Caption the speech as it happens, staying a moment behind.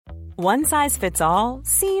One size fits all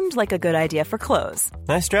seemed like a good idea for clothes.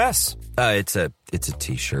 Nice dress. It's a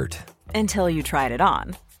t-shirt. Until you tried it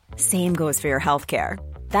on. Same goes for your healthcare.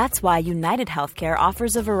 That's why United Healthcare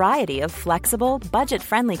offers a variety of flexible,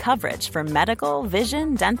 budget-friendly coverage for medical,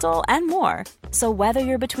 vision, dental, and more. So whether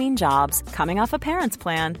you're between jobs, coming off a parent's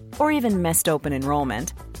plan, or even missed open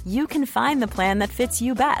enrollment, you can find the plan that fits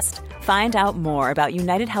you best. Find out more about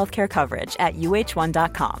United Healthcare coverage at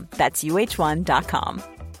uh1.com. That's uh1.com.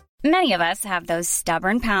 Many of us have those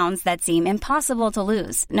stubborn pounds that seem impossible to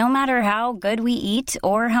lose, no matter how good we eat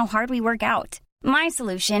or how hard we work out. My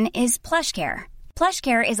solution is PlushCare.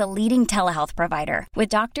 PlushCare is a leading telehealth provider with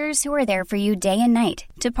doctors who are there for you day and night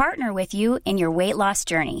to partner with you in your weight loss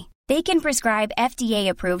journey. They can prescribe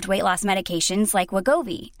FDA-approved weight loss medications like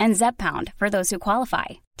Wegovy and Zepbound for those who qualify.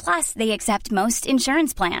 Plus, they accept most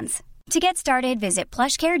insurance plans. To get started, visit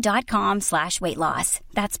plushcare.com/weightloss.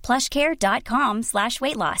 That's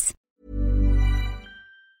plushcare.com/weightloss.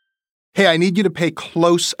 Hey, I need you to pay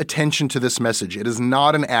close attention to this message. It is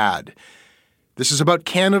not an ad. This is about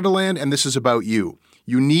Canadaland, and this is about you.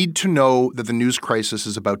 You need to know that the news crisis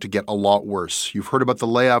is about to get a lot worse. You've heard about the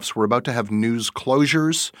layoffs. We're about to have news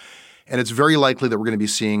closures, and it's very likely that we're going to be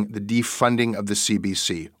seeing the defunding of the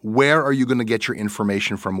CBC. Where are you going to get your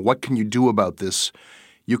information from? What can you do about this?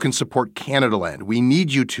 You can support Canadaland. We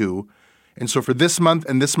need you to. And so for this month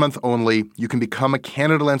and this month only, you can become a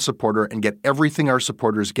Canadaland supporter and get everything our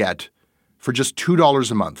supporters get for just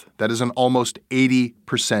 $2 a month. That is an almost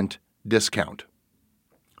 80% discount.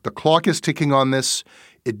 The clock is ticking on this.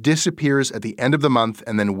 It disappears at the end of the month,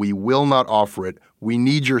 and then we will not offer it. We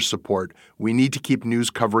need your support. We need to keep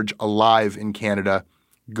news coverage alive in Canada.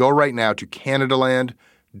 Go right now to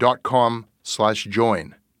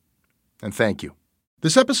canadaland.com/join. And thank you.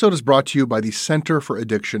 This episode is brought to you by the Centre for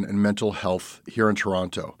Addiction and Mental Health here in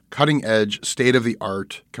Toronto. Cutting-edge,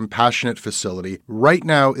 state-of-the-art, compassionate facility. Right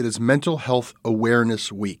now, it is Mental Health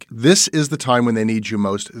Awareness Week. This is the time when they need you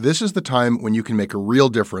most. This is the time when you can make a real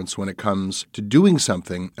difference when it comes to doing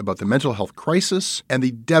something about the mental health crisis and the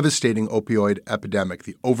devastating opioid epidemic,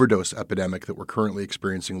 the overdose epidemic that we're currently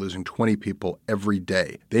experiencing, losing 20 people every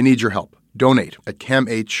day. They need your help. Donate at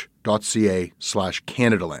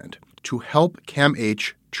camh.ca/Canadaland. To help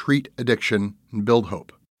CAMH treat addiction and build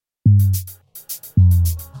hope.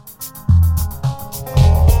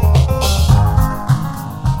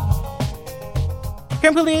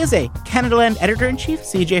 Karen Pugliese, Canadaland Editor-in-Chief,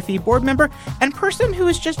 CJFE board member, and person who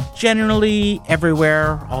is just generally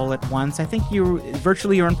everywhere all at once. I think you're in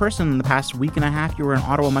person in the past week and a half. You were in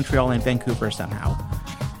Ottawa, Montreal, and Vancouver somehow.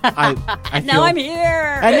 I now I'm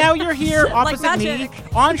here. And now you're here opposite me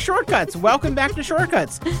on Shortcuts. Welcome back to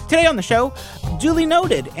Shortcuts. Today on the show, duly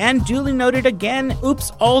noted and duly noted again.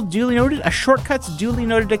 Oops, all duly noted. A Shortcuts duly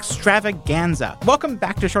noted extravaganza. Welcome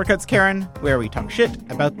back to Shortcuts, Karen, where we talk shit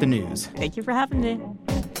about the news. Thank you for having me.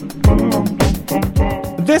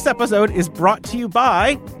 This episode is brought to you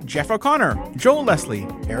by Jeff O'Connor, Joel Leslie,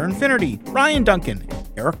 Aaron Finnerty, Ryan Duncan,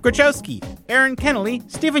 Eric Gochowski, Aaron Kennelly,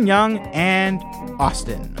 Stephen Young, and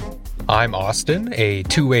Austin. I'm Austin, a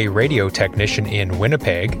two-way radio technician in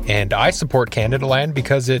Winnipeg, and I support Canadaland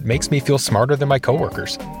because it makes me feel smarter than my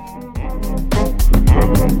coworkers.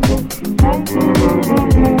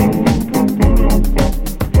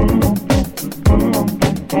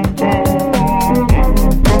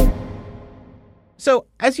 So,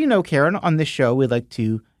 as you know, Karen, on this show, we like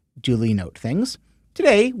to duly note things.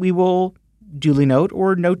 Today, we will duly note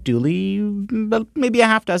or note duly maybe a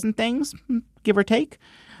half dozen things, give or take.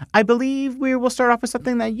 I believe we will start off with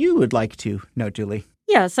something that you would like to note duly.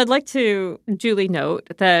 Yes, I'd like to duly note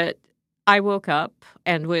that I woke up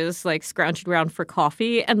and was scrounging around for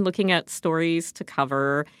coffee and looking at stories to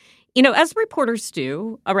cover, as reporters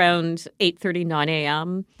do around 8:30, 9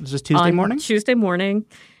 a.m. Is this Tuesday morning? Tuesday morning.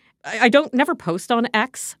 I don't never post on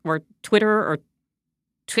X or Twitter or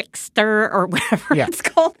Twixter or whatever it's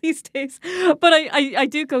called these days. But I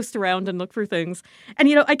do ghost around and look for things. And,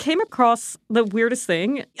 I came across the weirdest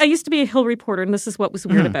thing. I used to be a Hill reporter, and this is what was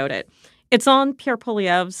weird about it. It's on Pierre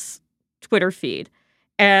Poilievre's Twitter feed.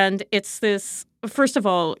 And it's this, first of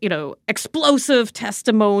all, explosive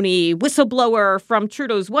testimony, whistleblower from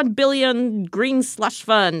Trudeau's $1 billion green slush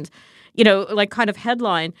fund. Kind of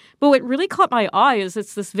headline. But what really caught my eye is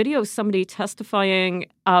it's this video of somebody testifying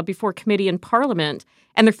before committee in Parliament,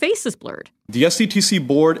 and their face is blurred. The SCTC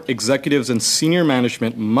board, executives, and senior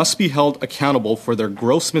management must be held accountable for their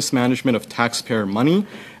gross mismanagement of taxpayer money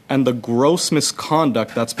and the gross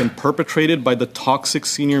misconduct that's been perpetrated by the toxic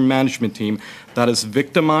senior management team that has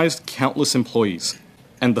victimized countless employees.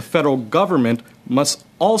 And the federal government must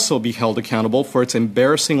also be held accountable for its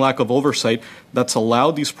embarrassing lack of oversight that's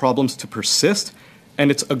allowed these problems to persist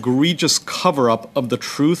and its egregious cover-up of the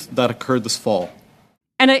truth that occurred this fall.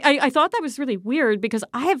 And I thought that was really weird because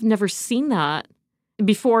I have never seen that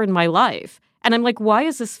before in my life. And I'm like, why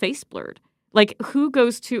is this face blurred? Like, who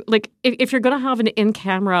goes to, like, if you're going to have an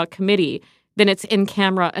in-camera committee, then it's in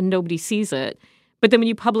camera and nobody sees it. But then when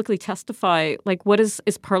you publicly testify, like, what is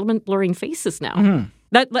Parliament blurring faces now? Mm-hmm.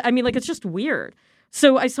 It's just weird.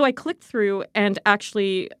 So I clicked through, and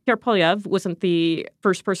actually, Pierre Poilievre wasn't the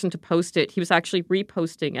first person to post it. He was actually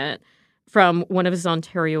reposting it from one of his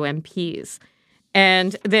Ontario MPs.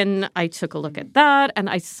 And then I took a look at that, and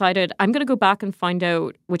I decided I'm going to go back and find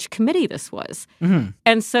out which committee this was. Mm-hmm.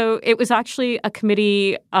 And so it was actually a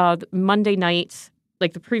committee Monday night,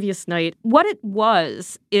 like the previous night. What it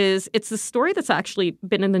was is it's a story that's actually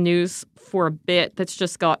been in the news for a bit that's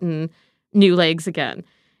just gotten new legs again.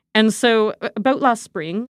 And so about last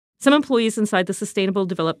spring, some employees inside the Sustainable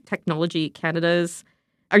Development Technology Canada's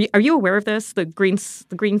Are you aware of this? The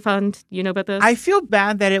Green Fund? You know about this? I feel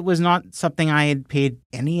bad that it was not something I had paid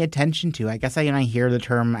any attention to. I guess when I hear the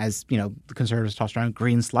term as, the Conservatives tossed around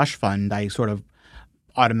green slush fund, I sort of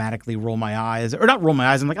automatically roll my eyes. Or not roll my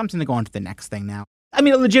eyes. I'm like, I'm just going to go on to the next thing now. I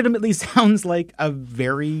mean, it legitimately sounds like a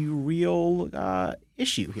very real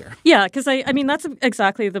issue here. Yeah, because I mean, that's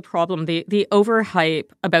exactly the problem. The overhype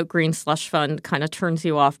about Green Slush Fund kind of turns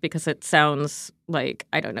you off because it sounds like,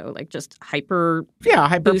 I don't know, like just hyper-partisan. Yeah,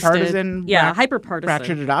 hyper-partisan.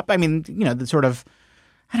 Ratcheted up. I mean, the sort of,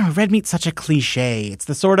 I don't know, red meat's such a cliche. It's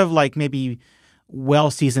the sort of like maybe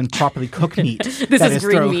well-seasoned, properly cooked meat. This is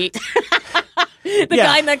green meat. The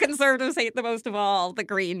kind that Conservatives hate the most of all, the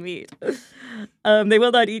green meat. They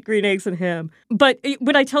will not eat green eggs and ham. But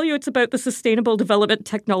when I tell you it's about the Sustainable Development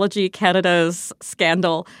Technology Canada's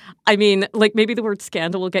scandal, I mean, like maybe the word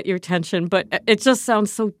scandal will get your attention, but it just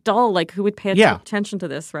sounds so dull. Like who would pay attention to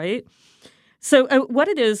this, right? So what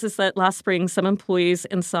it is that last spring, some employees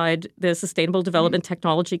inside the Sustainable Development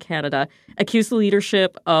Technology Canada accused the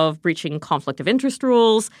leadership of breaching conflict of interest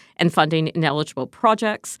rules and funding ineligible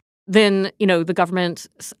projects. Then, the government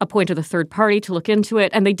appointed a third party to look into it,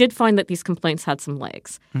 and they did find that these complaints had some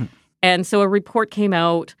legs. Mm. And so a report came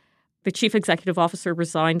out. The chief executive officer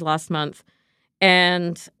resigned last month.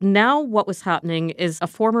 And now what was happening is a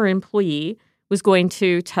former employee was going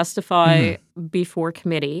to testify before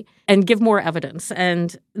committee and give more evidence.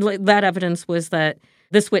 And that evidence was that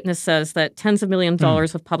this witness says that tens of millions of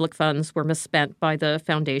dollars of public funds were misspent by the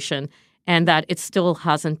foundation and that it still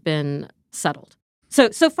hasn't been settled. So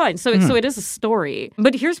fine. So it is a story.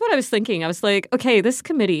 But here's what I was thinking. I was like, okay, this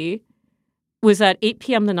committee was at 8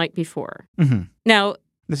 p.m. the night before. Mm-hmm. Now,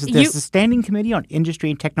 this is the Standing Committee on Industry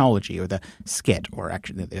and Technology, or the SCIT, or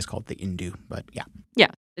actually it's called the INDU, but yeah.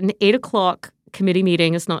 Yeah. An 8 o'clock committee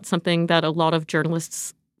meeting is not something that a lot of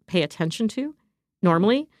journalists pay attention to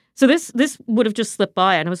normally. So this would have just slipped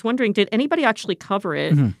by. And I was wondering, did anybody actually cover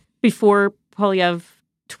it before Poilievre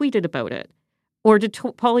tweeted about it? Or did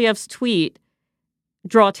Poilievre's tweet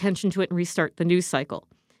draw attention to it and restart the news cycle?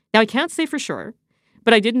 Now, I can't say for sure,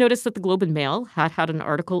 but I did notice that the Globe and Mail had an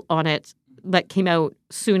article on it that came out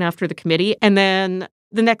soon after the committee. And then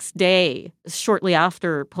the next day, shortly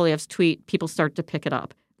after Poilievre's tweet, people started to pick it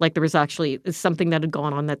up. Like there was actually something that had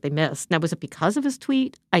gone on that they missed. Now, was it because of his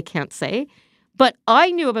tweet? I can't say. But I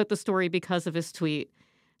knew about the story because of his tweet.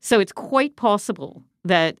 So it's quite possible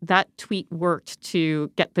that that tweet worked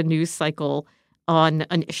to get the news cycle on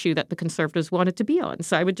an issue that the Conservatives wanted to be on.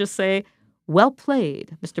 So I would just say, well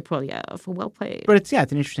played, Mr. Poilievre. Well played. But it's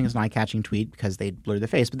an interesting, it's an eye-catching tweet because they blurred the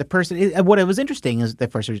face. But the person, what was interesting is the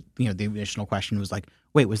first, the original question was like,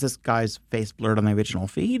 wait, was this guy's face blurred on the original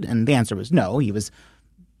feed? And the answer was no. He was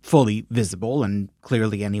fully visible, and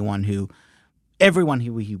clearly everyone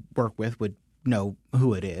who he worked with would know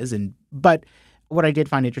who it is. But what I did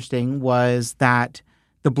find interesting was that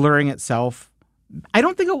the blurring itself, I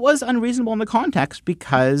don't think it was unreasonable in the context,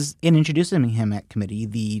 because in introducing him at committee,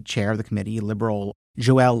 the chair of the committee, Liberal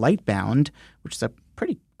Joël Lightbound, which is a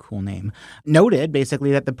pretty cool name, noted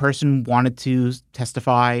basically that the person wanted to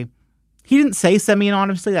testify. He didn't say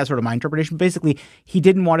semi-anonymously, that's sort of my interpretation. Basically, he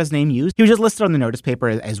didn't want his name used. He was just listed on the notice paper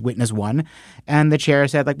as witness one. And the chair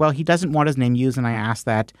said, well, he doesn't want his name used, and I ask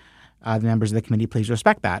that the members of the committee please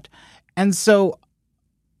respect that. And so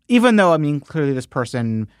even though, clearly this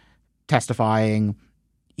person testifying,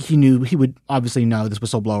 he would obviously know, this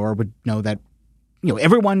whistleblower would know that,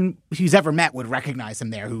 everyone he's ever met would recognize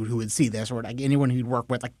him there who would see this, or like anyone he'd work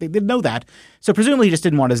with, like they'd know that. So presumably he just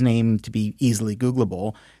didn't want his name to be easily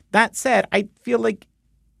Googleable. That said, I feel like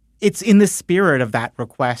it's in the spirit of that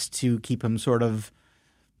request to keep him sort of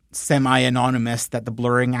semi-anonymous that the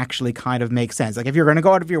blurring actually kind of makes sense. Like if you're going to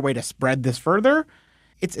go out of your way to spread this further,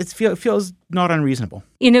 it feels not unreasonable.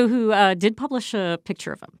 You know who did publish a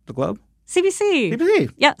picture of him? The Globe? CBC.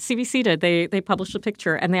 CBC. Yeah, CBC did. They published a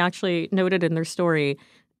picture, and they actually noted in their story,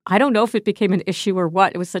 I don't know if it became an issue or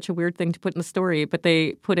what. It was such a weird thing to put in the story, but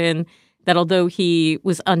they put in that although he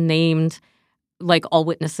was unnamed, like all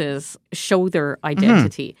witnesses show their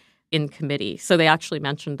identity in committee. So they actually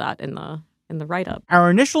mentioned that in the write-up. Our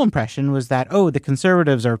initial impression was that, the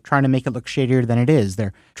Conservatives are trying to make it look shadier than it is.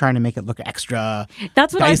 They're trying to make it look extra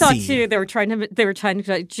That's what dicey. I thought too. They were trying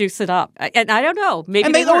to juice it up. And I don't know. Maybe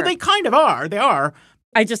and they kind of are. They are.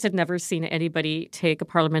 I just had never seen anybody take a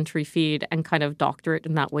parliamentary feed and kind of doctor it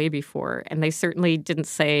in that way before. And they certainly didn't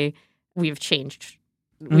say, we've changed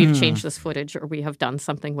this footage or we have done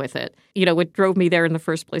something with it. You know, what drove me there in the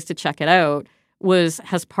first place to check it out was,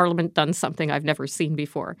 has Parliament done something I've never seen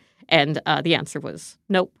before? And the answer was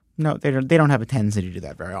nope. No, they don't have a tendency to do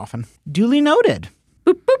that very often. Duly noted.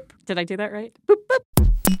 Boop, boop. Did I do that right? Boop,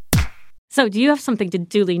 boop. So do you have something to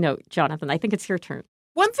duly note, Jonathan? I think it's your turn.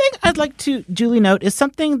 One thing I'd like to duly note is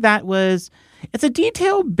something it's a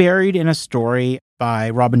detail buried in a story by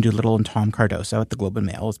Robin Doolittle and Tom Cardoso at the Globe and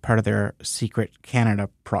Mail as part of their Secret Canada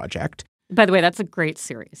project. By the way, that's a great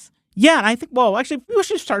series. Yeah, and I think, we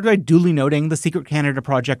should start by duly noting the Secret Canada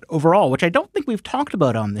project overall, which I don't think we've talked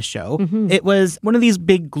about on this show. Mm-hmm. It was one of these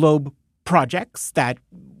big Globe projects that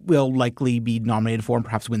will likely be nominated for and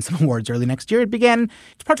perhaps win some awards early next year. It's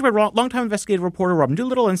a project by longtime investigative reporter Robin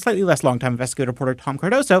Doolittle and slightly less longtime investigative reporter Tom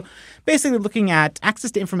Cardoso, basically looking at access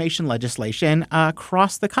to information legislation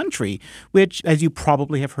across the country, which, as you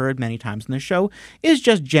probably have heard many times in the show, is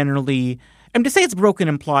just generally... to say it's broken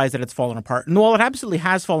implies that it's fallen apart. And while it absolutely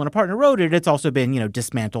has fallen apart and eroded, it's also been,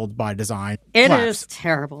 dismantled by design. It is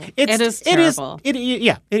terrible. It is terrible. It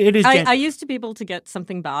is. I used to be able to get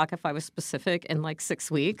something back if I was specific in like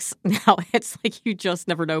 6 weeks. Now it's like you just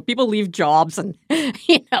never know. People leave jobs and,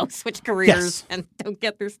 switch careers and don't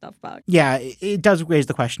get their stuff back. Yeah, it does raise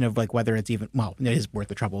the question of like whether it's even, it is worth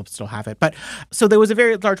the trouble to still have it. But so there was a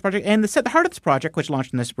very large project. And the heart of this project, which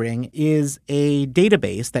launched in the spring, is a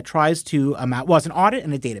database that tries to it's an audit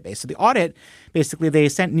and a database. So the audit, basically, they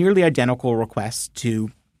sent nearly identical requests to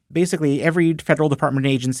basically every federal department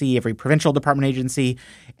agency, every provincial department agency,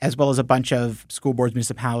 as well as a bunch of school boards,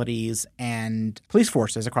 municipalities, and police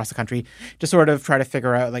forces across the country to sort of try to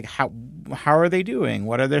figure out like how are they doing?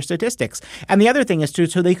 What are their statistics? And the other thing is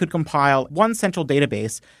so they could compile one central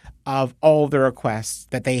database of all the requests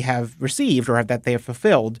that they have received or that they have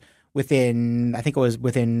fulfilled within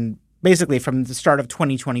basically from the start of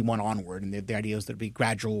 2021 onward, and the idea is that it would be a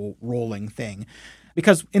gradual rolling thing.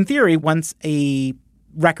 Because in theory, once a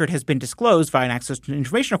record has been disclosed via an access to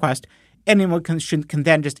information request, anyone can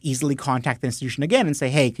then just easily contact the institution again and say,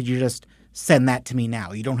 hey, could you just send that to me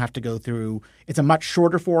now? You don't have to go through – it's a much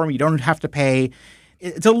shorter form. You don't have to pay.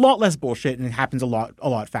 It's a lot less bullshit, and it happens a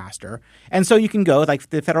lot faster. And so you can go – like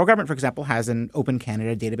the federal government, for example, has an Open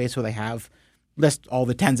Canada database where they have – list all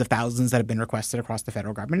the tens of thousands that have been requested across the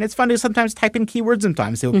federal government. It's fun to sometimes type in keywords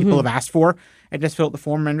sometimes, see what people have asked for, and just fill out the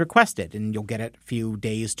form and request it. And you'll get it a few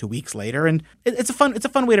days to weeks later. And it's a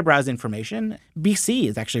fun way to browse information. BC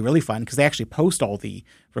is actually really fun because they actually post all the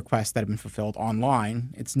requests that have been fulfilled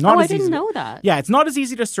online. It's not I didn't know that. Yeah, it's not as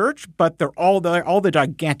easy to search, but they're all the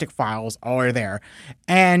gigantic files are there.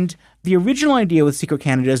 And the original idea with Secret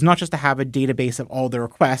Canada is not just to have a database of all the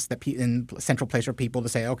requests that in a central place for people to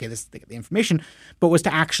say, okay, this is the information, but was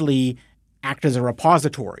to actually act as a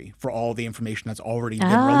repository for all the information that's already been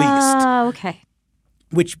released. Oh, okay.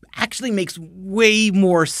 Which actually makes way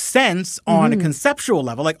more sense on a conceptual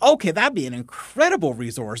level. Like, okay, that'd be an incredible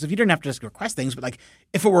resource if you didn't have to just request things, but like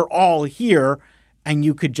if it were all here and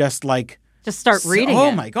you could just start reading it.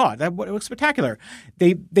 Oh my God, that looks spectacular.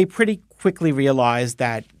 They pretty quickly realized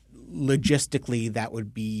that logistically that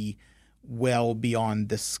would be well beyond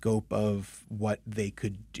the scope of what they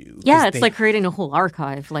could do. Yeah, it's like creating a whole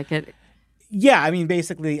archive. Yeah,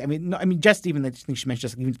 basically, just even the thing she mentioned,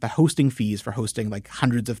 just even the hosting fees for hosting like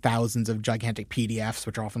hundreds of thousands of gigantic PDFs,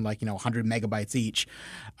 which are often 100 megabytes each,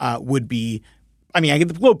 would be. The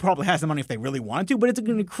Globe probably has the money if they really wanted to, but it's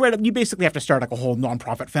an incredible. You basically have to start a whole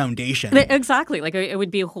nonprofit foundation. Exactly, it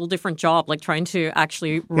would be a whole different job, trying to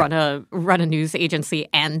actually run a news agency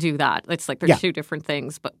and do that. It's there's two different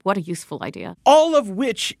things, but what a useful idea. All of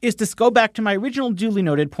which is to go back to my original duly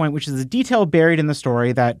noted point, which is a detail buried in the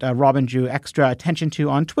story that Robin drew extra attention to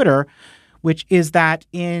on Twitter, which is that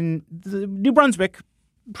in New Brunswick,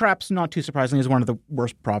 perhaps not too surprisingly, is one of the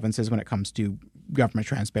worst provinces when it comes to government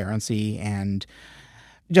transparency and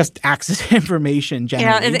just access to information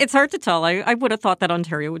generally. Yeah, it's hard to tell. I would have thought that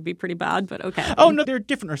Ontario would be pretty bad, but okay. Oh, no, there are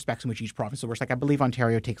different respects in which each province works. Like, I believe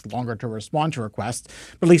Ontario takes longer to respond to requests.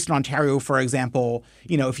 But at least in Ontario, for example,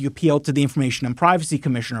 if you appeal to the Information and Privacy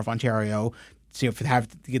Commissioner of Ontario, so if you have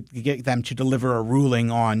to get them to deliver a ruling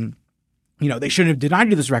on, they shouldn't have denied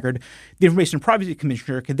you this record, the Information and Privacy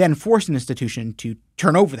Commissioner could then force an institution to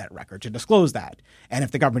turn over that record, to disclose that. And if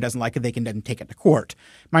the government doesn't like it, they can then take it to court.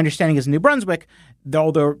 My understanding is in New Brunswick,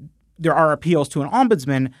 though there are appeals to an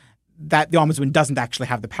ombudsman, that the ombudsman doesn't actually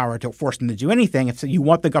have the power to force them to do anything. If you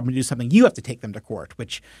want the government to do something, you have to take them to court,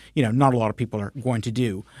 which, not a lot of people are going to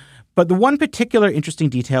do. But the one particular interesting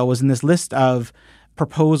detail was in this list of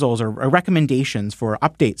proposals or recommendations for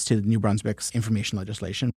updates to New Brunswick's information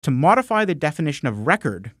legislation to modify the definition of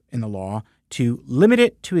record in the law to limit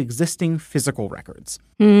it to existing physical records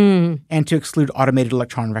and to exclude automated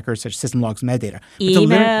electronic records such as system logs and metadata.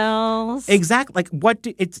 Emails. Exactly.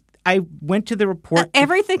 I went to the report.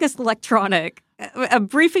 Everything is electronic.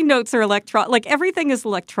 Briefing notes are electronic. Like, everything is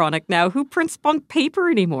electronic now. Who prints on paper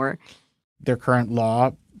anymore? Their current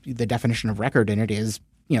law, the definition of record in it is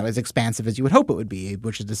as expansive as you would hope it would be,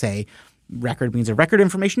 which is to say record means a record of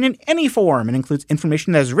information in any form and includes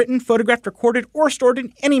information that is written, photographed, recorded, or stored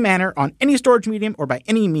in any manner on any storage medium or by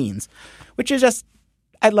any means, which is just,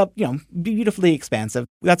 I love, beautifully expansive.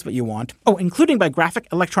 That's what you want. Oh, including by graphic,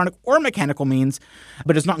 electronic, or mechanical means,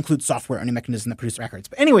 but does not include software or any mechanism that produces records.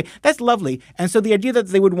 But anyway, that's lovely. And so the idea that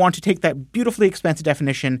they would want to take that beautifully expansive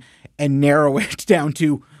definition and narrow it down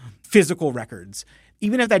to physical records,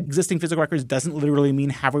 even if that existing physical records doesn't literally mean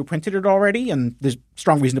have we printed it already, and there's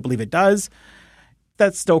strong reason to believe it does,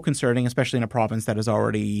 that's still concerning, especially in a province that is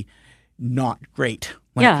already not great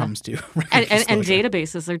when it comes to record and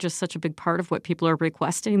databases are just such a big part of what people are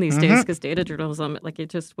requesting these days, because data journalism, it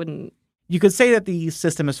just wouldn't. You could say that the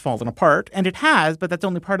system has fallen apart, and it has, but that's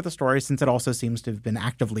only part of the story since it also seems to have been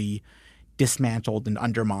actively dismantled and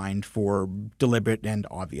undermined for deliberate and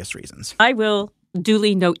obvious reasons. I will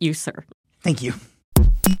duly note you, sir. Thank you.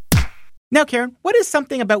 Now, Karen, what is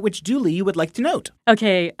something about which duly you would like to note?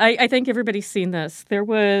 Okay, I think everybody's seen this. There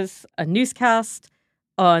was a newscast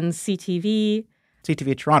on CTV.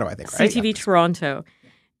 CTV Toronto, I think, right? CTV Toronto.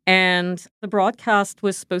 And the broadcast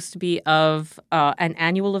was supposed to be of an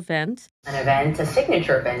annual event. A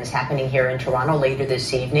signature event is happening here in Toronto later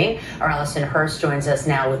this evening. Our Allison Hurst joins us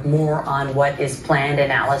now with more on what is planned.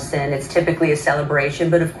 And Allison, it's typically a celebration,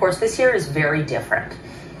 but of course this year is very different.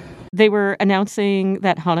 They were announcing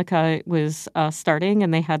that Hanukkah was starting,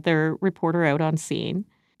 and they had their reporter out on scene.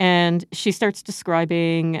 And she starts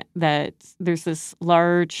describing that there's this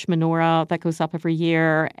large menorah that goes up every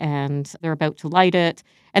year, and they're about to light it.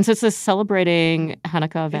 And so it's this celebrating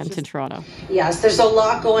Hanukkah event in Toronto. Yes, there's a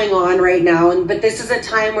lot going on right now, but this is a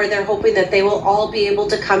time where they're hoping that they will all be able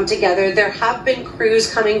to come together. There have been crews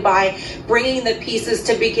coming by, bringing the pieces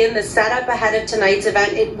to begin the setup ahead of tonight's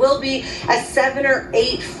event. It will be a 7 or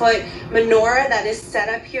 8 foot menorah that is set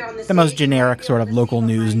up here on the most generic sort of local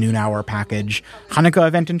news noon hour package. Hanukkah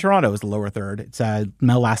event in Toronto is the lower third. It's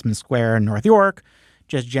Mel Lastman Square in North York.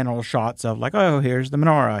 Just general shots of here's the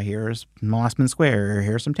menorah, here's Mossman Square,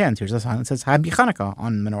 here's some tents, here's a sign that says Happy Hanukkah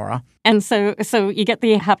on the menorah. And so you get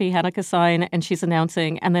the Happy Hanukkah sign, and she's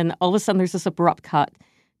announcing, and then all of a sudden there's this abrupt cut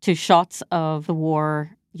to shots of the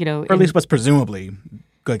war, or at least what's presumably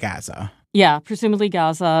Gaza. Yeah, presumably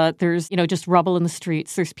Gaza. There's, just rubble in the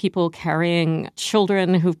streets. There's people carrying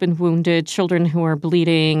children who've been wounded, children who are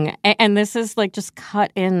bleeding. And this is just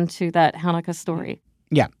cut into that Hanukkah story.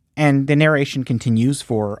 Yeah. And the narration continues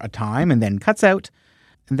for a time and then cuts out.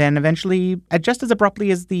 And then eventually, just as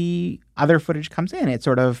abruptly as the other footage comes in, it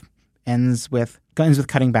sort of ends with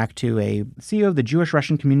cutting back to a CEO of the Jewish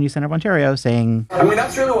Russian Community Center of Ontario saying,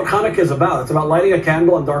 that's really what Hanukkah is about. It's about lighting a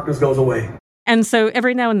candle and darkness goes away. And so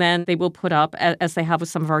every now and then they will put up, as they have with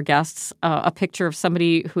some of our guests, a picture of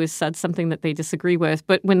somebody who has said something that they disagree with.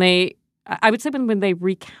 But when they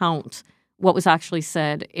recount what was actually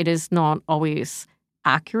said, it is not always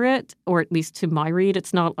accurate, or at least to my read,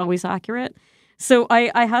 it's not always accurate. So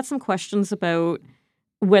I had some questions about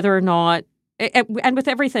whether or not, and with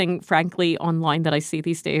everything, frankly, online that I see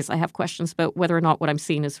these days, I have questions about whether or not what I'm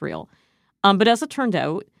seeing is real. But as it turned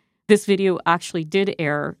out, this video actually did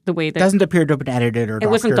air the way that... It doesn't appear to have been edited or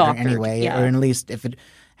doctored in any way, yeah. Or at least if it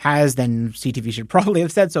has, then CTV should probably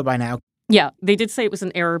have said so by now. Yeah, they did say it was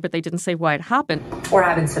an error, but they didn't say why it happened. We're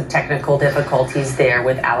having some technical difficulties there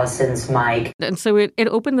with Allison's mic. And so it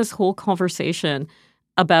opened this whole conversation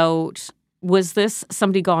about, was this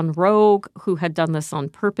somebody gone rogue who had done this on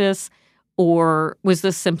purpose, or was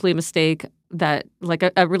this simply a mistake that like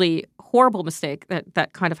a really horrible mistake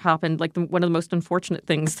that kind of happened, like one of the most unfortunate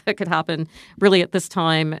things that could happen really at this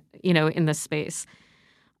time, in this space.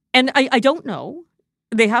 And I don't know.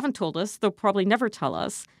 They haven't told us. They'll probably never tell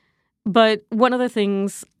us. But one of the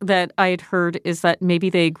things that I had heard is that maybe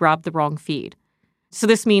they grabbed the wrong feed. So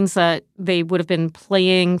this means that they would have been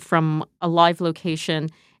playing from a live location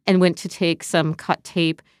and went to take some cut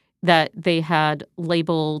tape that they had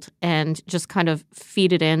labeled and just kind of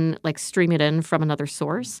feed it in, like stream it in from another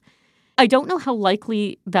source. I don't know how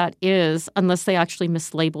likely that is unless they actually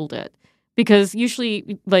mislabeled it, because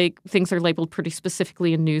usually like things are labeled pretty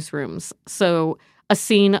specifically in newsrooms. So a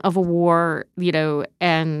scene of a war,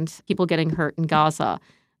 and people getting hurt in Gaza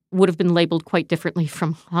would have been labeled quite differently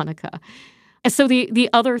from Hanukkah. And so the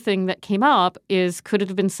other thing that came up is, could it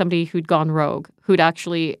have been somebody who'd gone rogue, who'd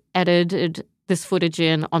actually edited this footage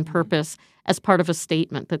in on purpose as part of a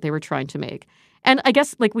statement that they were trying to make? And I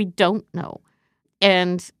guess we don't know.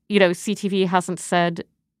 And, CTV hasn't said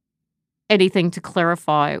anything to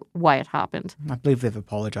clarify why it happened. I believe they've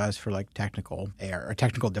apologized for technical error or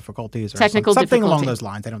technical difficulties or technical something along those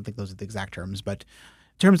lines. I don't think those are the exact terms, but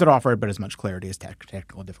terms that offer about as much clarity as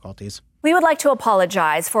technical difficulties. We would like to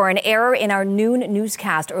apologize for an error in our noon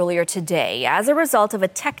newscast earlier today. As a result of a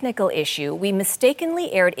technical issue, we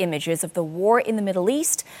mistakenly aired images of the war in the Middle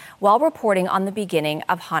East while reporting on the beginning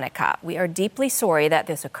of Hanukkah. We are deeply sorry that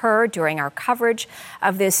this occurred during our coverage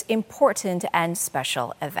of this important and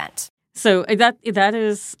special event. So that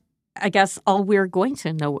is, I guess, all we're going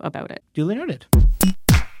to know about it. Duly noted.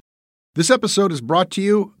 This episode is brought to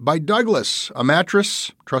you by Douglas, a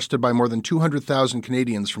mattress trusted by more than 200,000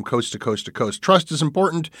 Canadians from coast to coast to coast. Trust is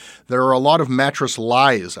important. There are a lot of mattress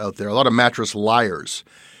lies out there, a lot of mattress liars.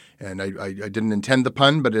 And I didn't intend the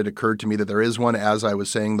pun, but it occurred to me that there is one as I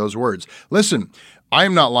was saying those words. Listen, I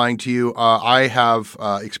am not lying to you. I have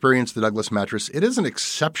experienced the Douglas mattress. It is an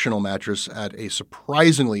exceptional mattress at a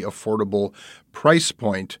surprisingly affordable price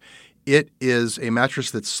point. It is a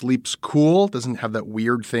mattress that sleeps cool, doesn't have that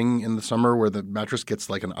weird thing in the summer where the mattress gets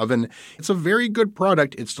like an oven. It's a very good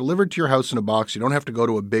product. It's delivered to your house in a box. You don't have to go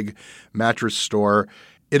to a big mattress store.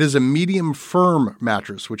 It is a medium firm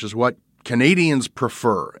mattress, which is what Canadians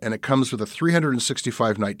prefer, and it comes with a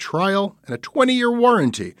 365-night trial and a 20-year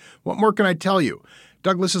warranty. What more can I tell you?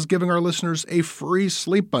 Douglas is giving our listeners a free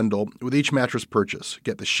sleep bundle with each mattress purchase.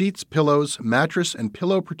 Get the sheets, pillows, mattress, and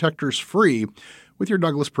pillow protectors free with your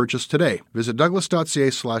Douglas purchase today. Visit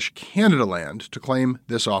douglas.ca/Canadaland to claim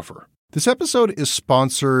this offer. This episode is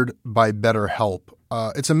sponsored by BetterHelp.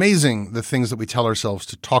 It's amazing the things that we tell ourselves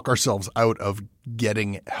to talk ourselves out of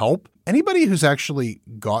getting help. Anybody who's actually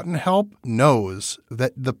gotten help knows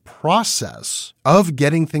that the process of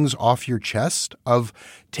getting things off your chest, of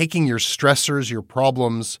taking your stressors, your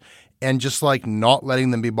problems, and just not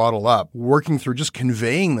letting them be bottled up, working through just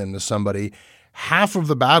conveying them to somebody, half of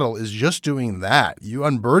the battle is just doing that. You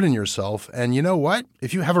unburden yourself. And you know what?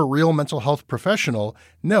 If you have a real mental health professional,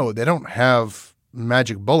 no, they don't have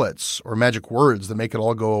magic bullets or magic words that make it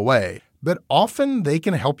all go away. But often they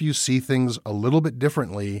can help you see things a little bit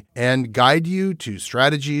differently and guide you to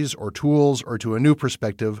strategies or tools or to a new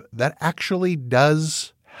perspective that actually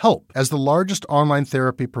does help. As the largest online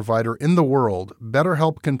therapy provider in the world,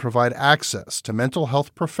 BetterHelp can provide access to mental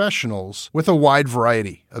health professionals with a wide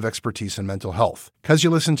variety of expertise in mental health. Because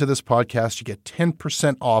you listen to this podcast, you get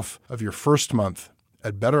 10% off of your first month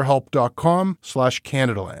at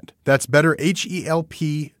betterhelp.com/Canadaland. That's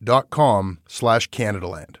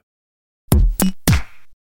betterhelp.com/Canadaland.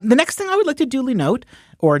 The next thing I would like to duly note,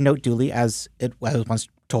 or note duly as it was once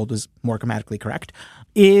told was more grammatically correct,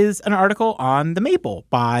 is an article on the Maple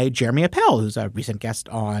by Jeremy Appel, who's a recent guest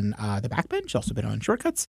on The Backbench, also been on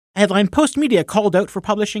Shortcuts. Headline, Post Media called out for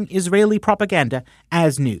publishing Israeli propaganda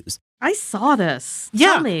as news. I saw this.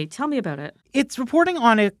 Yeah. Tell me about it. It's reporting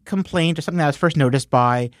on a complaint or something that was first noticed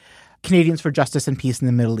by Canadians for Justice and Peace in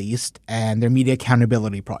the Middle East and their Media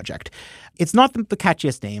Accountability Project. It's not the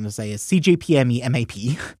catchiest name, as say, CJPME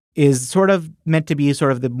MAP is sort of meant to be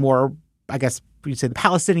sort of the more, I guess you'd say, the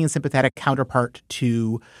Palestinian sympathetic counterpart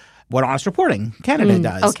to what Honest Reporting Canada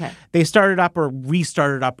does. Okay. They started up or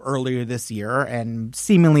restarted up earlier this year and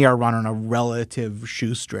seemingly are run on a relative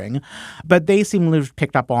shoestring. But they seemingly have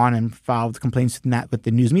picked up on and filed complaints with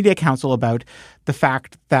the News Media Council about the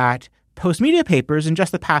fact that Post Media papers in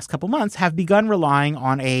just the past couple months have begun relying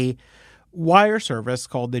on a wire service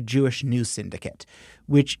called the Jewish News Syndicate,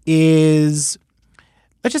 which is,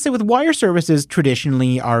 let's just say with wire services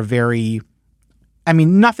traditionally are very,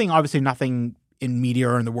 nothing in media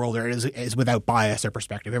or in the world is without bias or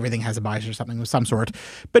perspective. Everything has a bias or something of some sort.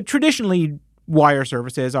 But traditionally, wire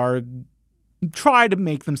services are try to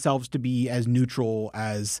make themselves to be as neutral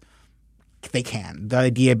as they can. The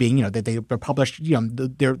idea being, that they're published,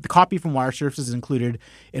 the copy from Wire Services is included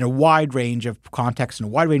in a wide range of contexts and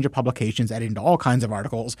a wide range of publications, edited into all kinds of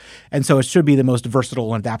articles. And so it should be the most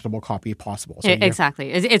versatile and adaptable copy possible. So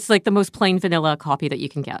exactly. It's like the most plain vanilla copy that you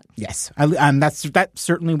can get. Yes. And that's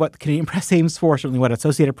certainly what the Canadian Press aims for, certainly what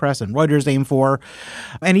Associated Press and Reuters aim for.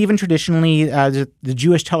 And even traditionally, the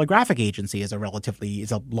Jewish Telegraphic Agency is a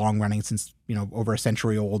long-running, since, over a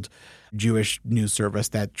century-old Jewish news service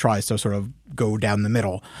that tries to sort of go down the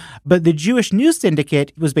middle. But the Jewish News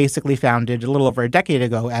Syndicate was basically founded a little over a decade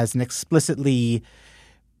ago as an explicitly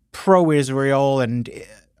pro-Israel and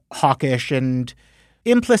hawkish and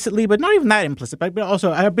implicitly, but not even that implicit, but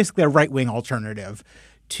also basically a right-wing alternative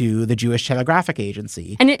to the Jewish Telegraphic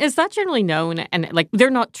Agency. And is that generally known? And they're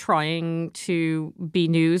not trying to be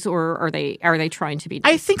news, or are they trying to be news?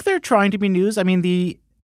 I think they're trying to be news. I mean,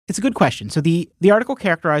 it's a good question. So the article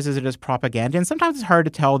characterizes it as propaganda, and sometimes it's hard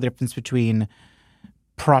to tell the difference between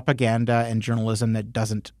propaganda and journalism that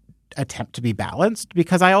doesn't attempt to be balanced,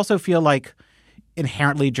 because I also feel like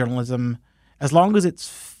inherently journalism, as long as it's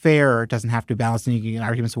fair, it doesn't have to be balanced, and you can get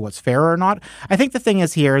arguments of what's fair or not. I think the thing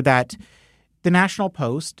is here that the National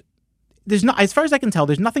Post, as far as I can tell,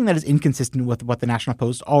 there's nothing that is inconsistent with what the National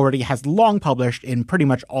Post already has long published in pretty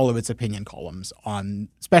much all of its opinion columns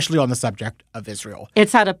especially on the subject of Israel.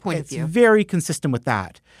 It's had a point of view. It's very consistent with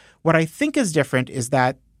that. What I think is different is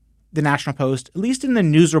that the National Post, at least in the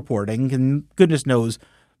news reporting, and goodness knows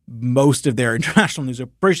most of their international news,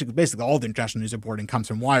 basically all the international news reporting comes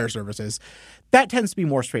from Wire Services, that tends to be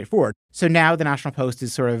more straightforward. So now the National Post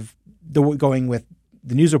is sort of going with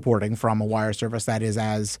the news reporting from a Wire service that is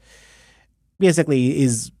as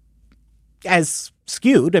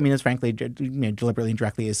skewed, as frankly, deliberately and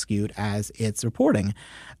directly as skewed as its reporting.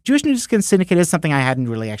 Jewish News Syndicate is something I hadn't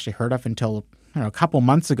really actually heard of until a couple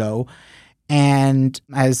months ago. And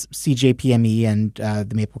as CJPME and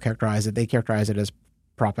the Maple characterize it, they characterize it as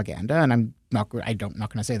propaganda. And I'm not going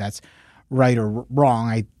to say that's right or wrong.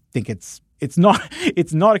 I think it's not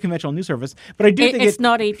a conventional news service, but I do think it's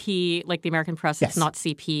not AP like the American press. Yes. It's not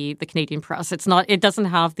CP, the Canadian press. It doesn't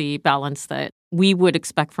have the balance that we would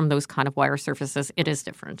expect from those kind of wire services. It is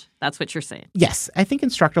different. That's what you're saying. Yes. I think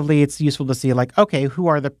instructively it's useful to see okay, who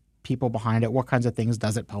are the people behind it? What kinds of things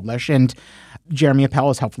does it publish? And Jeremy Appel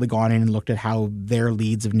has helpfully gone in and looked at how their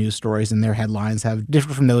leads of news stories and their headlines have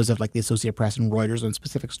differed from those of the Associated Press and Reuters on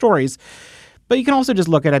specific stories. But you can also just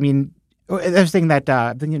look at, I was saying that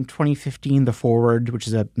I think in 2015, The Forward, which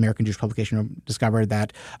is an American Jewish publication, discovered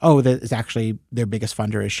that, that is actually their biggest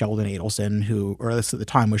funder is Sheldon Adelson, or at least at the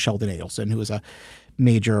time was Sheldon Adelson, who was a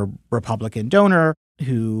major Republican donor,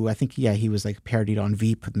 who I think, he was parodied on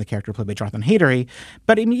Veep in the character played by Jonathan Haytery.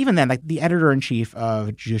 But even then, the editor-in-chief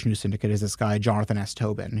of Jewish News Syndicate is this guy, Jonathan S.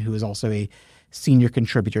 Tobin, who is also a senior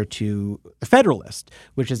contributor to The Federalist,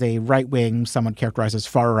 which is a right-wing, somewhat characterized as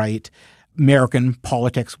far-right, American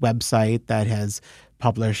politics website that has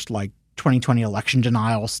published 2020 election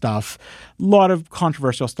denial stuff, a lot of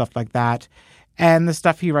controversial stuff like that. And the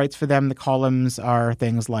stuff he writes for them, the columns are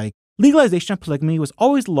things like legalization of polygamy was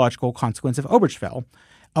always the logical consequence of Obergefell.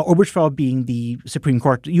 Obergefell being the U.S. Supreme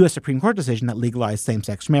Court decision that legalized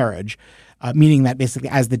same-sex marriage, meaning that basically,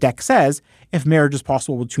 as the deck says, if marriage is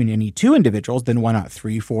possible between any two individuals, then why not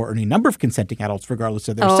 3, 4, or any number of consenting adults regardless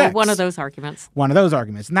of their sex? One of those arguments.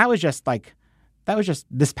 And that was just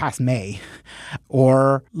this past May.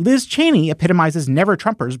 Or Liz Cheney epitomizes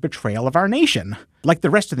Never-Trumpers' betrayal of our nation. Like the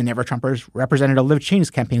rest of the Never-Trumpers, Representative Liz Cheney's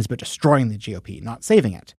campaign is about destroying the GOP, not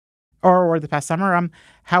saving it. Or the past summer,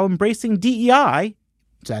 how embracing DEI,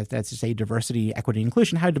 that's to say diversity, equity,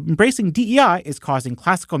 inclusion, how embracing DEI is causing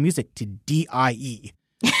classical music to DIE.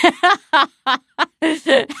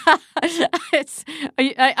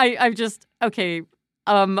 I'm just, okay.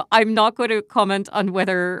 I'm not going to comment on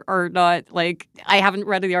whether or not, I haven't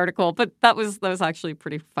read the article, but that was actually a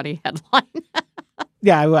pretty funny headline.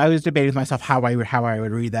 Yeah, I was debating with myself how I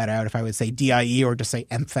would read that out, if I would say DIE or just say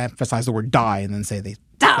emphasize the word die and then say they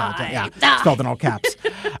spelled in all caps.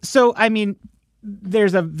 So,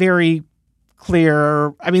 there's a very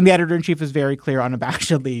clear, the editor-in-chief is very clear on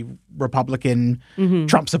abashedly Republican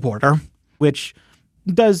Trump supporter, which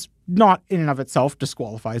does not in and of itself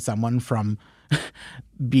disqualify someone from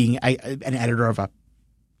being an editor of a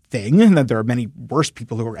thing, and that there are many worse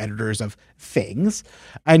people who are editors of things.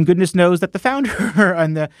 And goodness knows that the founder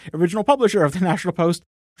and the original publisher of the National Post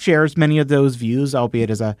shares many of those views, albeit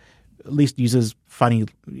at least uses funny,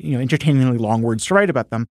 entertainingly long words to write about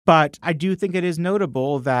them. But I do think it is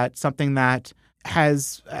notable that something that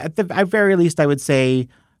has, at very least, I would say,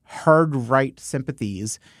 hard right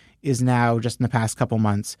sympathies is now, just in the past couple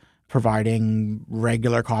months, providing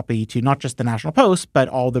regular copy to not just the National Post, but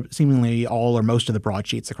seemingly all or most of the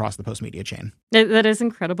broadsheets across the Post media chain. That is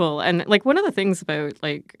incredible. And like one of the things about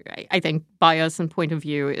I think bias and point of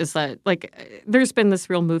view is that there's been this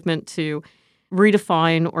real movement to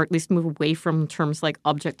redefine or at least move away from terms like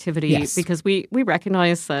objectivity, because we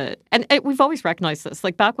recognize that, and we've always recognized this.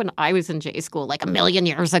 Like back when I was in J school, like a million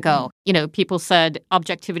years ago, people said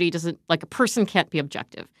objectivity doesn't, like a person can't be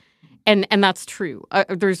objective. And that's true.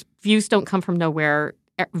 There's views don't come from nowhere.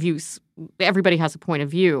 Everybody has a point of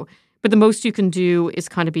view. But the most you can do is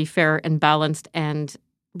kind of be fair and balanced and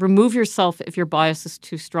remove yourself if your bias is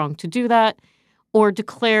too strong to do that, or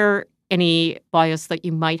declare any bias that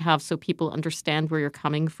you might have so people understand where you're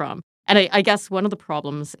coming from. And I guess one of the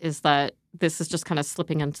problems is that this is just kind of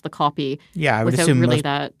slipping into the copy without really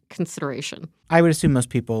that consideration. I would assume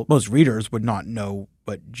most readers would not know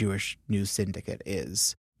what Jewish News Syndicate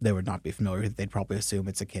is. They would not be familiar with it. They'd probably assume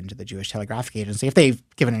it's akin to the Jewish Telegraphic Agency, if they've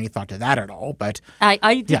given any thought to that at all. But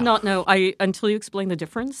I did not know. Until you explained the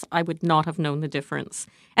difference, I would not have known the difference.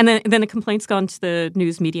 And then the complaint's gone to the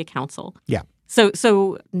News Media Council. Yeah.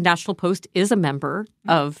 So National Post is a member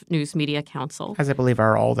of News Media Council. As I believe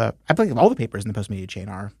all the papers in the Post media chain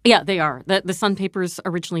are. Yeah, they are. The Sun papers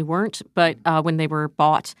originally weren't, but when they were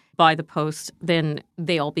bought by the Post, then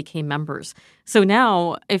they all became members. So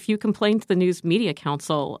now, if you complain to the News Media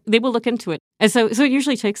Council, they will look into it. And so it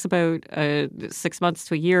usually takes about 6 months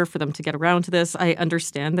to a year for them to get around to this. I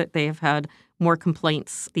understand that they have had more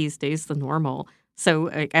complaints these days than normal. So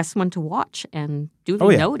I guess one to watch and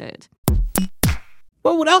duly noted.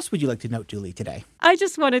 Well, what else would you like to note, Julie, today? I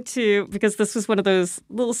just wanted to, because this was one of those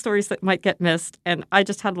little stories that might get missed, and I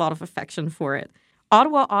just had a lot of affection for it.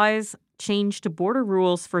 Ottawa eyes change to border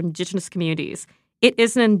rules for Indigenous communities. It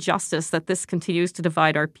is an injustice that this continues to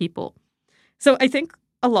divide our people. So I think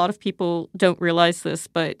a lot of people don't realize this,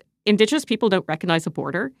 but Indigenous people don't recognize a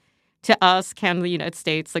border. To us, Canada, the United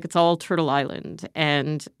States, it's all Turtle Island.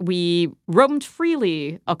 And we roamed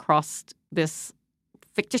freely across this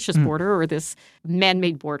fictitious border or this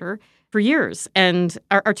man-made border for years. And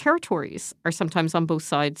our territories are sometimes on both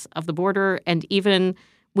sides of the border. And even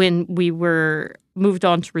when we were moved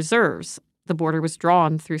on to reserves, the border was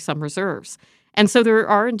drawn through some reserves. And so there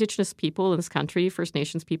are Indigenous people in this country, First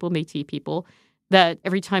Nations people, Métis people, that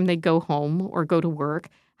every time they go home or go to work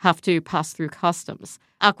have to pass through customs.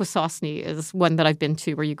 Akwesasne is one that I've been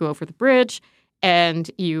to where you go over the bridge and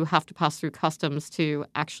you have to pass through customs to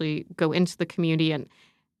actually go into the community. And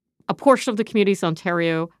a portion of the community is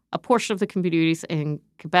Ontario, a portion of the community is in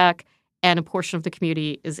Quebec, and a portion of the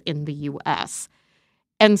community is in the U.S.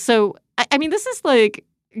 And so, I mean, this is like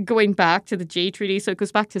going back to the Jay Treaty. So it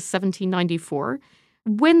goes back to 1794.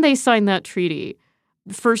 When they signed that treaty,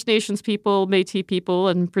 First Nations people, Métis people,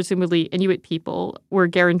 and presumably Inuit people were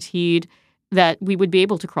guaranteed that we would be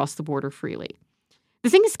able to cross the border freely. The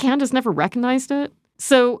thing is, Canada's never recognized it.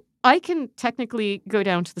 So I can technically go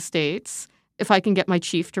down to the States if I can get my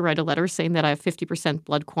chief to write a letter saying that I have 50%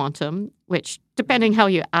 blood quantum, which, depending how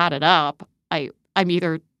you add it up, I'm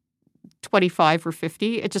either 25 or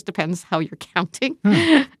 50. It just depends how you're counting.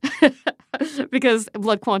 Because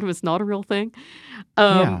blood quantum is not a real thing.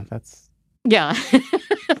 Yeah.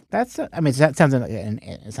 That's. I mean,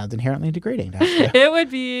 it sounds inherently degrading. It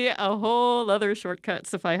would be a whole other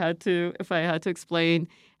shortcuts if I had to explain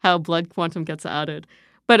how blood quantum gets added.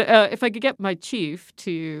 But if I could get my chief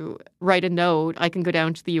to write a note, I can go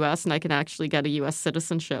down to the U.S. and I can actually get a U.S.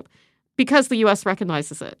 citizenship because the U.S.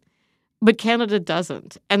 recognizes it. But Canada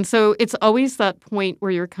doesn't. And so it's always that point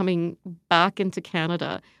where you're coming back into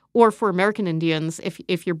Canada. Or for American Indians,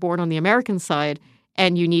 if you're born on the American side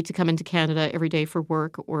and you need to come into Canada every day for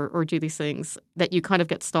work or do these things, that you kind of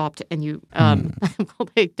get stopped and you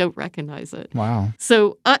they don't recognize it. Wow.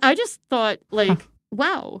 So I just thought,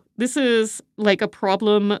 wow, this is like a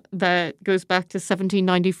problem that goes back to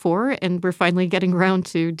 1794, and we're finally getting around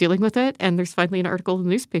to dealing with it, and there's finally an article in the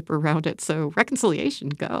newspaper around it. So reconciliation,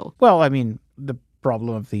 go. Well, I mean, the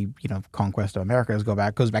problem of the conquest of America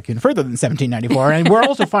goes back even further than 1794, and we're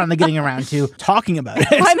also finally getting around to talking about it.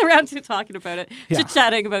 Finally around to talking about it,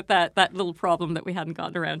 chit-chatting about that little problem that we hadn't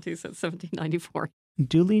gotten around to since 1794.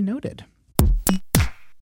 Duly noted.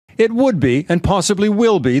 It would be, and possibly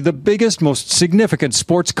will be, the biggest, most significant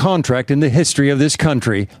sports contract in the history of this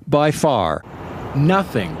country, by far.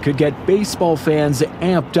 Nothing could get baseball fans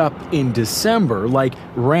amped up in December like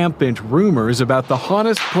rampant rumors about the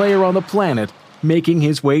hottest player on the planet making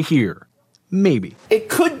his way here. Maybe. It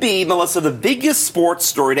could be, Melissa, the biggest sports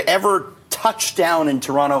story to ever touch down in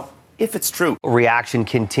Toronto if it's true. Reaction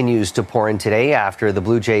continues to pour in today after the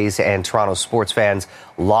Blue Jays and Toronto sports fans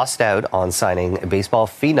lost out on signing baseball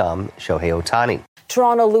phenom Shohei Ohtani.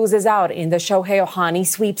 Toronto loses out in the Shohei Ohtani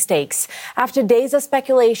sweepstakes. After days of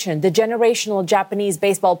speculation, the generational Japanese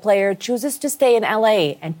baseball player chooses to stay in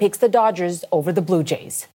LA and picks the Dodgers over the Blue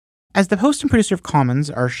Jays. As the host and producer of Commons,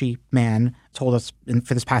 Archie Mann, told us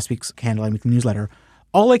for this past week's Candleline Weekly newsletter,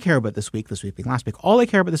 all I care about this week being last week, all I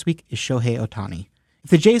care about this week is Shohei Ohtani. If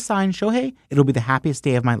the Jays sign Shohei, it'll be the happiest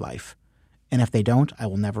day of my life. And if they don't, I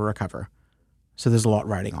will never recover. So there's a lot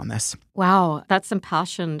riding on this. Wow, that's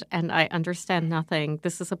impassioned, and I understand nothing.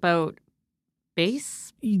 This is about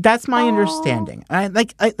base? That's my understanding.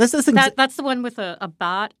 That's the one with a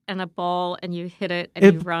bat and a ball, and you hit it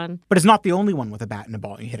and you run. But it's not the only one with a bat and a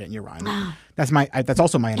ball, and you hit it and you run. That's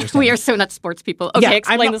also my understanding. We are so not sports people. Okay,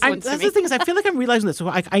 explain this one to me. That's the thing is, I feel like I'm realizing this. So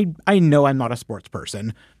I know I'm not a sports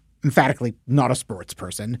person. Emphatically not a sports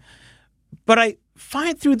person. But I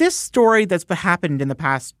find through this story that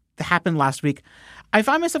happened last week, I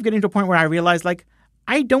find myself getting to a point where I realize,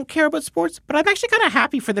 I don't care about sports, but I'm actually kind of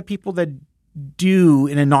happy for the people that do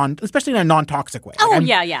especially in a non-toxic way.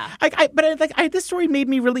 Yeah. This story made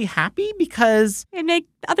me really happy because it made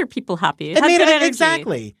other people happy.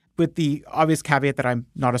 Exactly. With the obvious caveat that I'm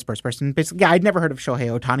not a sports person. Basically, I'd never heard of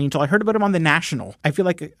Shohei Ohtani until I heard about him on The National. I feel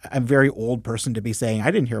like a very old person to be saying,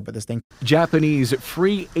 I didn't hear about this thing. Japanese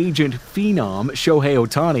free agent phenom Shohei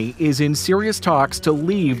Ohtani is in serious talks to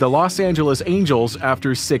leave the Los Angeles Angels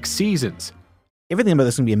after 6 seasons. Everything about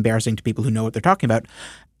this is going to be embarrassing to people who know what they're talking about.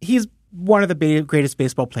 He's one of the greatest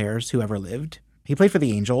baseball players who ever lived. He played for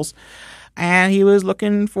the Angels, and he was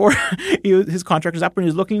looking for his contract was up, and he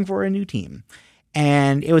was looking for a new team.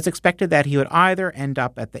 And it was expected that he would either end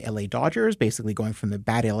up at the LA Dodgers, basically going from the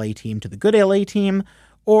bad LA team to the good LA team,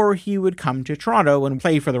 or he would come to Toronto and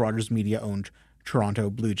play for the Rogers Media-owned Toronto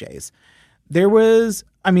Blue Jays. There was,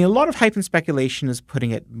 a lot of hype and speculation is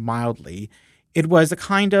putting it mildly. It was a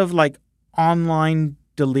kind of online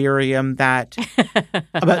delirium that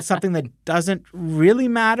about something that doesn't really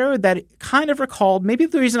matter, that it kind of recalled, maybe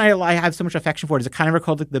the reason I have so much affection for it is it kind of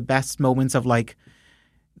recalled the best moments of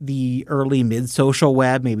the early mid-social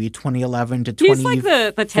web, maybe 2011 to 2014 He's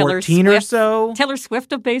like the Taylor Swift, or so. Taylor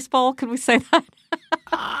Swift of baseball, could we say that?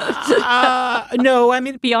 No,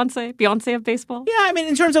 Beyonce of baseball? Yeah,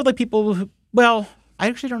 in terms of people who, I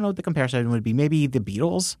actually don't know what the comparison would be. Maybe the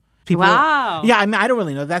Beatles. Wow. Yeah, I don't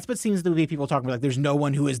really know. That's what seems to be people talking about. There's no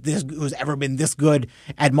one who's ever been this good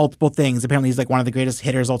at multiple things. Apparently, he's one of the greatest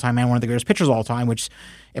hitters of all time and one of the greatest pitchers of all time, which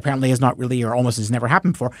apparently is not really or almost has never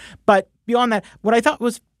happened before. But beyond that, what I thought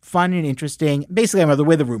was fun and interesting, basically, the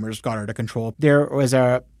way the rumors got out of control, there was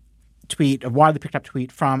a widely picked up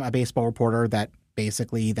tweet from a baseball reporter that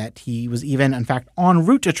he was even, in fact, en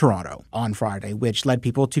route to Toronto on Friday, which led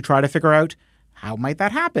people to try to figure out how might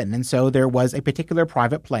that happen? And so there was a particular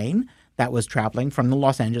private plane that was traveling from the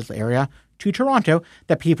Los Angeles area to Toronto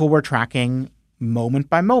that people were tracking moment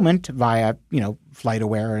by moment via,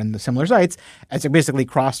 FlightAware and the similar sites as it basically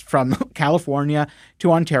crossed from California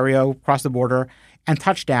to Ontario, across the border, and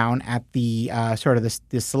touched down at the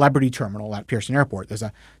this celebrity terminal at Pearson Airport. There's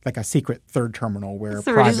a secret third terminal where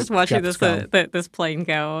so private just watching jets this plane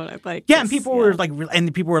go. And people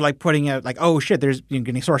were putting out oh shit, there's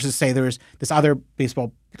getting sources say there's this other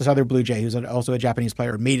Blue Jay who's also a Japanese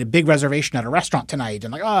player made a big reservation at a restaurant tonight,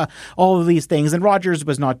 and all of these things. And Rogers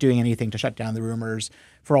was not doing anything to shut down the rumors.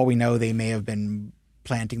 For all we know, they may have been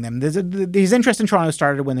planting them. His interest in Toronto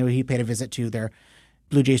started when he paid a visit to their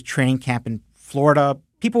Blue Jays training camp in Florida.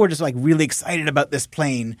 People were just really excited about this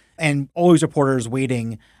plane, and all these reporters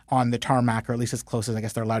waiting on the tarmac, or at least as close as I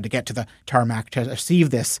guess they're allowed to get to the tarmac to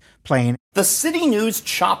receive this plane. The City News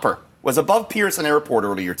chopper was above Pearson Airport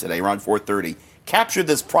earlier today around 4:30, captured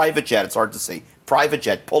this private jet, it's hard to see, private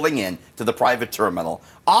jet pulling in to the private terminal.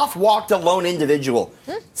 Off walked a lone individual.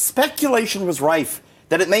 Speculation was rife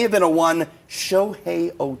that it may have been one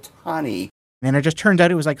Shohei Ohtani. And it just turned out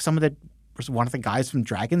it was one of the guys from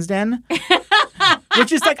Dragon's Den.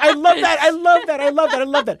 Which is I love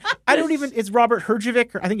that. I don't even, it's Robert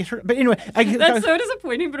Herjavec, or I think it's but anyway. That's so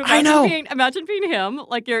disappointing, but imagine being him.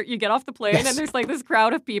 You get off the plane and there's this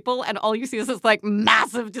crowd of people and all you see is this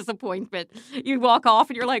massive disappointment. You walk off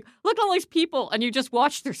and you're look at all these people, and you just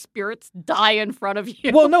watch their spirits die in front of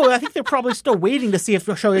you. Well, no, I think they're probably still waiting to see if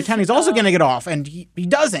Shohei Ohtani is also going to get off, and he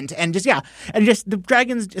doesn't. And just the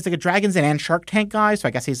Dragons, it's a Dragons and Shark Tank guy, so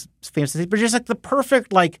I guess he's famous, but just the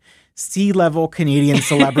perfect C-level Canadian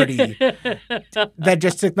celebrity that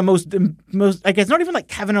just like the most, I guess, not even like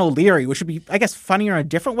Kevin O'Leary, which would be, I guess, funnier in a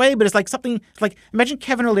different way, but it's like something like, imagine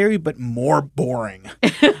Kevin O'Leary, but more boring.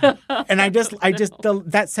 And I just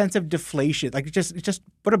that sense of deflation, like just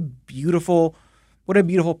what a beautiful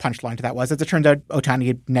punchline to that was. As it turns out, Ohtani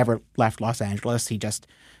had never left Los Angeles. He just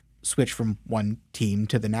switch from one team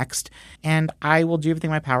to the next. And I will do everything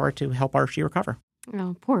in my power to help Archie recover.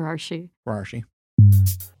 Oh, poor Archie. Poor Archie.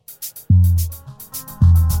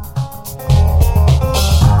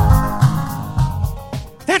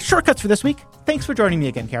 That's Shortcuts for this week. Thanks for joining me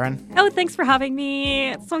again, Karen. Oh, thanks for having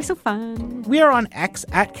me. It's always so fun. We are on X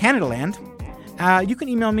at Canadaland. You can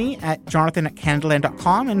email me at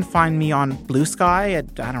jonathan@canadaland.com and find me on Blue Sky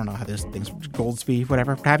at, I don't know how those things, Goldsby,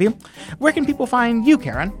 whatever, what have you. Where can people find you,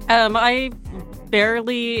 Karen? I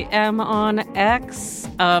barely am on X.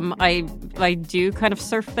 I do kind of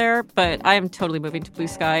surf there, but I am totally moving to Blue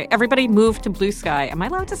Sky. Everybody move to Blue Sky. Am I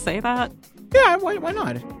allowed to say that? Yeah, why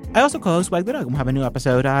not? I also co-host Wag the Dog. We'll have a new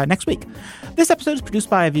episode next week. This episode is produced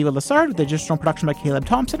by Aviva Lassard with additional production by Caleb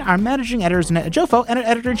Thompson. Our managing editor is Annette Ajofo, and our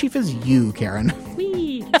editor-in-chief is you, Karen.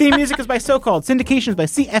 Whee! Theme music is by So Called. Syndication is by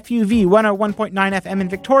CFUV 101.9 FM in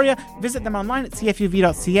Victoria. Visit them online at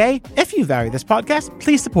cfuv.ca. If you value this podcast,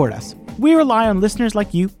 please support us. We rely on listeners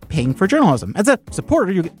like you paying for journalism. As a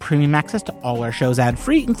supporter, you'll get premium access to all our shows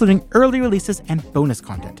ad-free, including early releases and bonus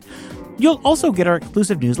content. You'll also get our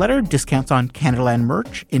exclusive newsletter, discounts on Canadaland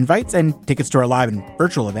merch, invites, and tickets to our live and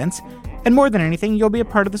virtual events. And more than anything, you'll be a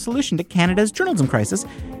part of the solution to Canada's journalism crisis,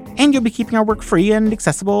 and you'll be keeping our work free and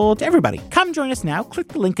accessible to everybody. Come join us now. Click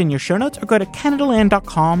the link in your show notes or go to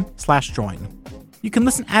canadaland.com/join. You can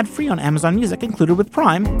listen ad-free on Amazon Music, included with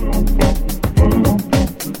Prime.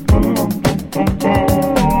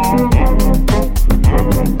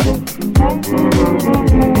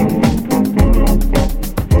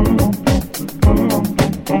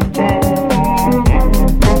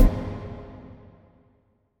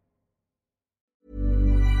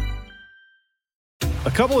 A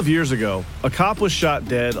couple of years ago, a cop was shot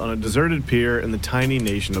dead on a deserted pier in the tiny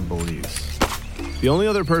nation of Belize. The only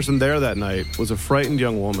other person there that night was a frightened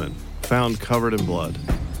young woman, found covered in blood.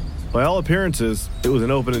 By all appearances, it was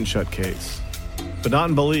an open and shut case. But not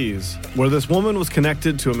in Belize, where this woman was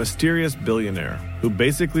connected to a mysterious billionaire who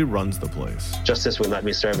basically runs the place. Justice will not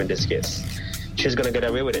be served in this case. She's gonna get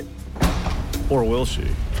away with it. Or will she?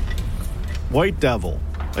 White Devil,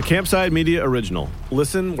 a Campside Media original.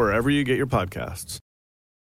 Listen wherever you get your podcasts.